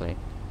nicely.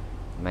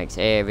 It makes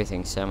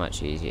everything so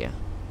much easier.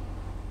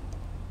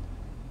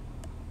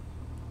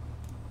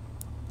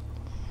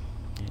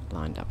 It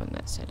lined up in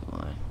that centre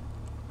line.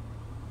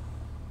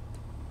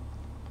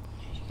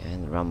 There you go,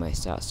 and the runway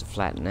starts to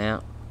flatten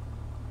out.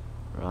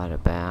 Right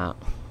about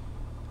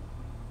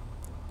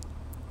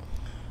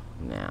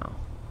now.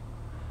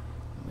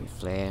 We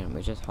flare and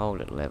we just hold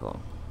it level.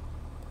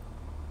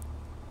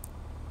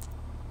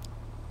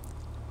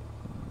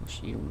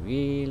 She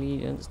really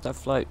doesn't stuff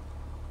float.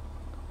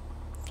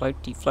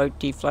 Floaty,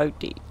 floaty,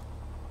 floaty.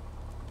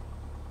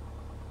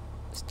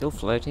 Still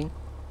floating.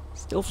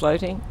 Still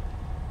floating.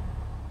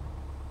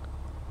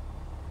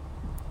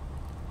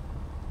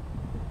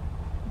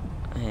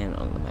 And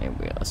on the main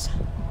wheels.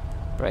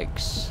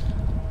 Brakes.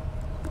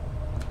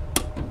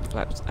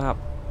 Flaps up.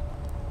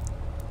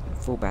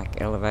 Full back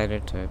elevator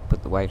to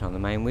put the weight on the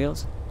main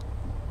wheels.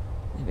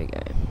 There we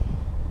go.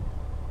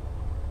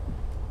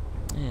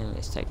 And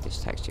let's take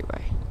this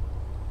taxiway.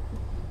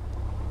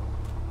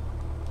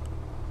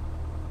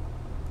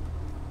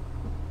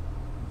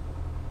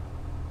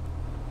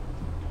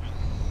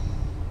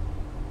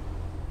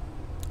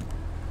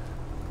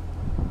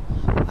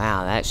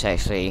 Wow, that's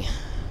actually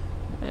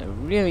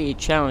really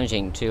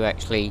challenging to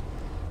actually,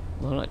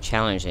 well, not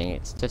challenging,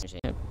 it's just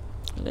a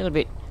little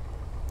bit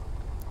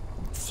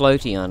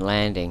floaty on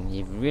landing.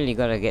 You've really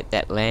got to get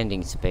that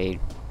landing speed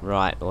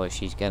right, or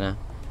she's gonna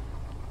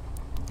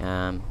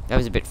that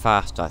was a bit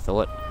fast, I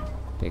thought,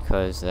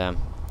 because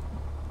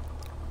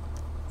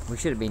we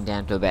should have been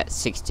down to about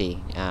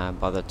 60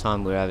 by the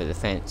time we were over the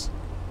fence,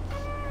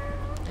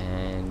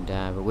 and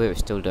but we were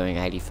still doing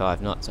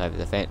 85 knots over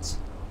the fence,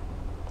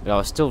 but I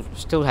was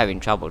still having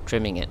trouble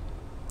trimming it.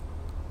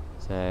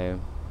 So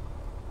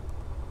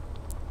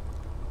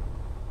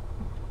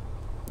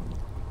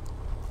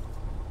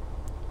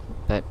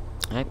but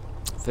hey,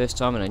 first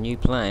time in a new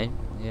plane,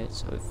 yeah,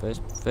 so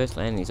first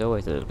landing is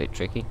always a little bit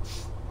tricky.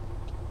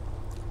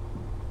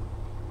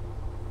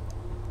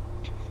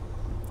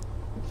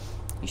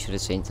 You should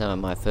have seen some of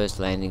my first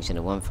landings in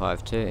a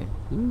 152.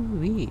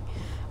 Ooh-wee.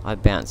 I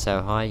bounced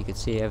so high you could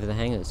see over the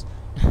hangars.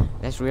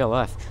 That's real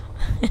life.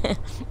 I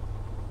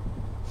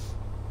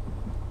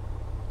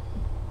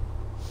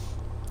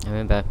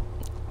remember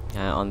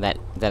on that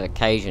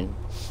occasion,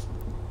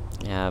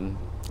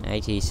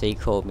 ATC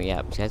called me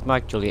up. He says,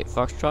 "Mike Juliet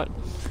Foxtrot."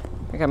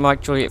 Okay,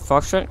 Mike Juliet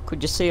Foxtrot.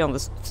 Could you see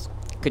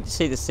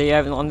the sea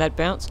over on that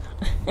bounce?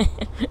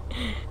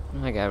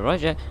 And I go,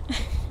 "Roger."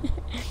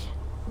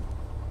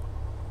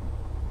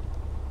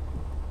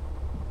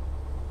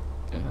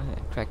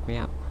 That cracked me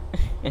up.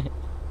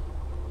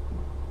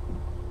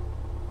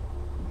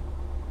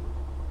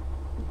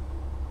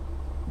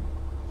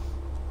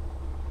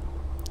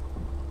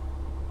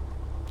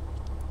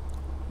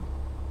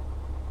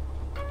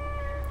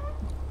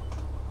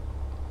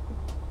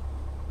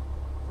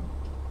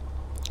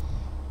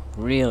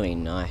 really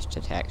nice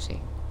to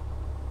taxi.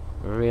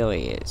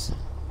 Really is.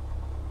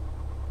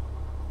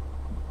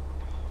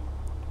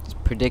 It's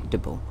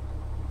predictable.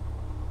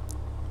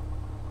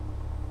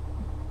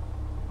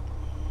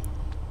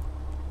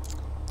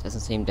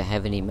 Doesn't seem to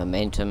have any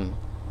momentum.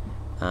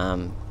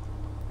 Like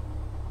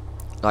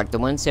the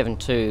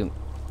 172,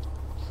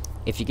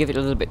 if you give it a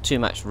little bit too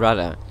much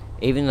rudder,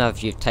 even though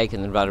if you've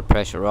taken the rudder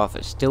pressure off,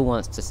 it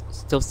still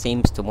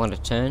seems to want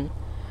to turn.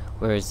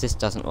 Whereas this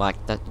isn't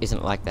like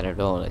that at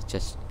all. It's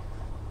just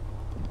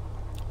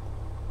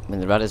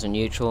when the rudders are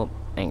neutral,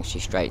 and she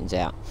straightens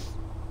out.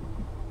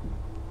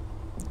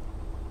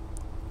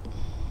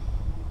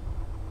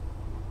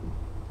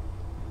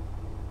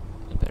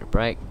 A bit of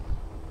brake.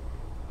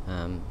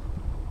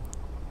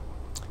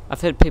 I've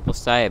heard people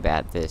say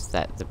about this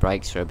that the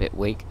brakes are a bit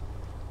weak.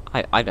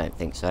 I don't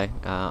think so.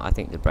 I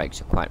think the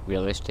brakes are quite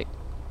realistic.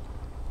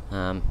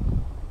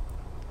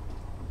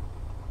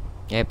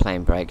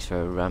 Airplane brakes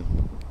are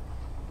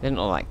they're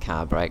not like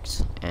car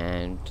brakes,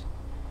 and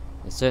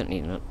they're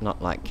certainly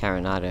not like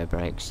Carenado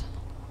brakes.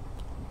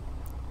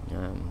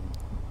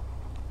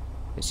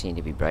 They seem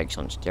to be brakes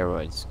on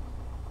steroids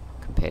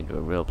compared to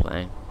a real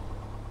plane.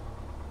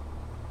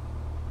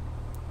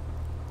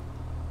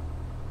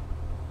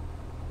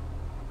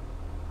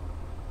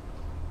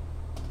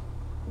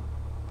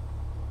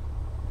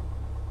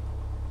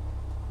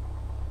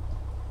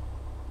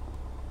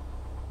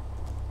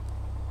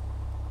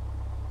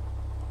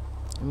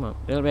 Come on, a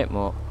little bit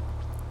more.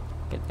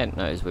 Get that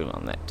nose wheel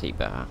on that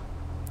T-bar. A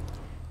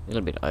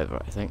little bit over,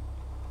 I think.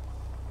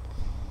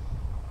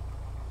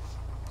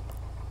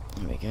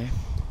 There we go.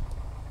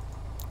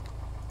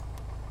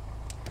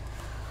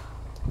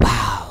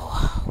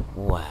 Wow.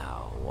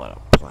 Wow, what a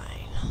plane.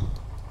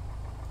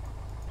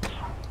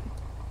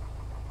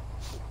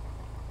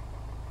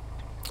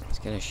 Let's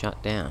get it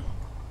shut down.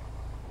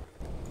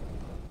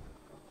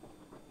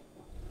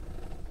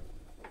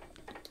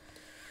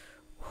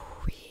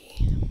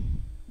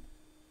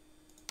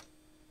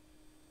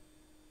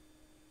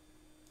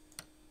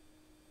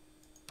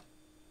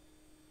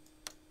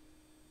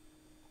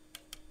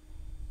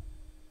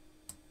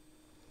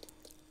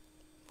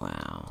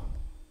 Wow.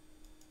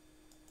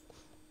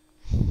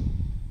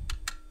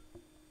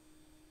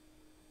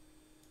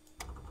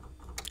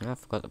 I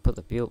forgot to put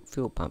the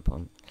fuel pump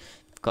on.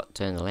 Forgot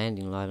to turn the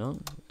landing light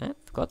on. I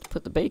forgot to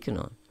put the beacon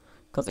on.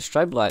 Got the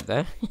strobe light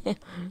though.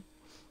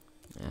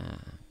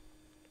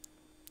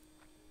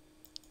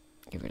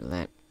 Get rid of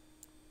that.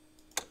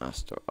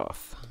 Master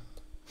off.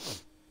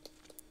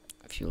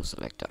 Fuel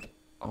selector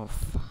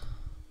off.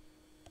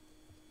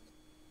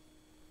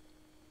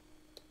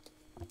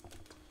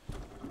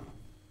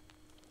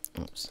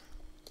 Oops.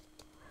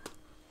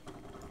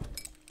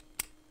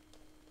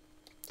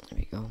 There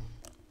we go.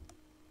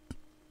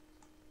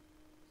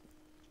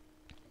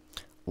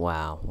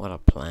 Wow, what a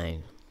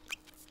plane.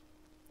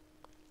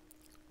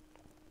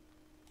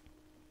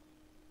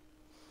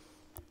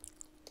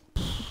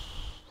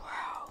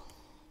 Wow.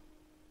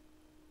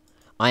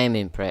 I am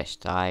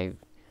impressed.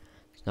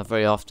 It's not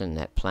very often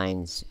that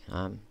planes,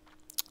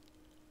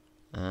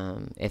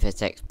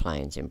 FSX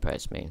planes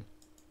impress me.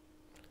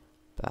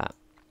 But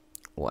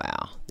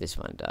wow, this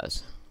one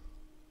does.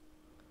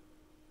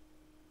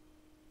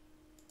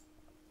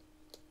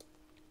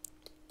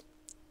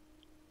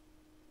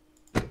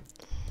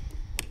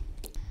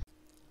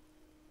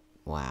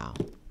 Wow.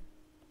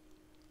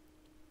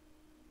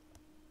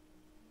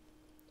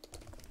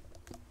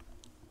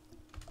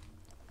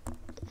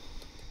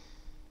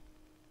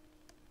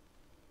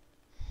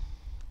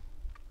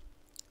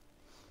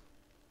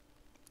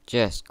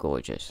 Just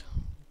gorgeous.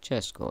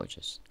 Just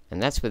gorgeous.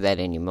 And that's without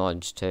any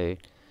mods too.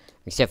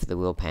 Except for the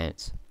wheel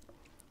pants,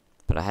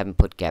 but I haven't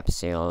put gap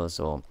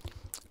seals or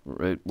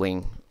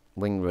wing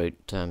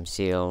root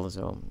seals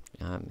or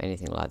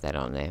anything like that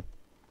on there.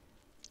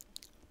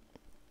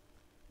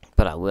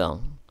 But I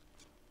will.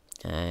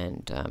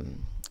 And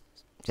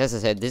as I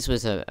said, this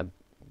was a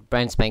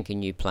brand spanking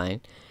new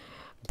plane.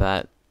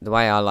 But the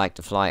way I like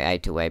to fly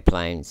A2A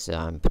planes,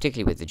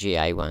 particularly with the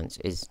GA ones,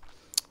 is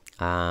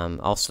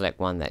I'll select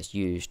one that's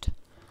used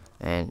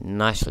and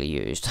nicely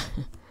used.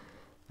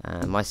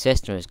 My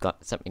Cessna has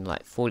got something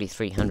like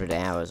 4,300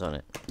 hours on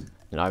it,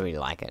 and I really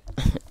like it.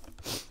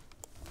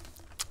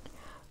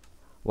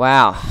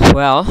 Wow,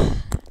 well,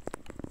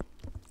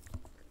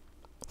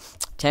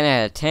 10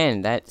 out of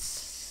 10,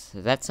 that's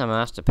a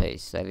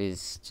masterpiece. That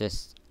is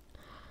just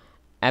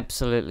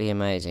absolutely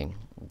amazing.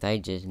 They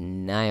just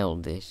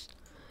nailed this.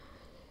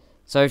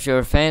 So if you're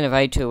a fan of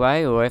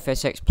A2A or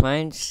FSX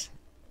planes,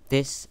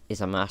 this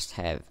is a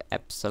must-have,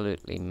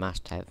 absolutely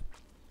must-have.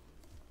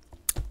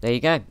 There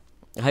you go.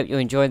 I hope you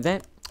enjoyed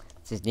that.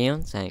 This is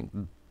Neon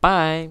saying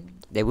bye.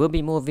 There will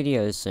be more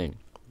videos soon.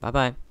 Bye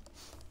bye.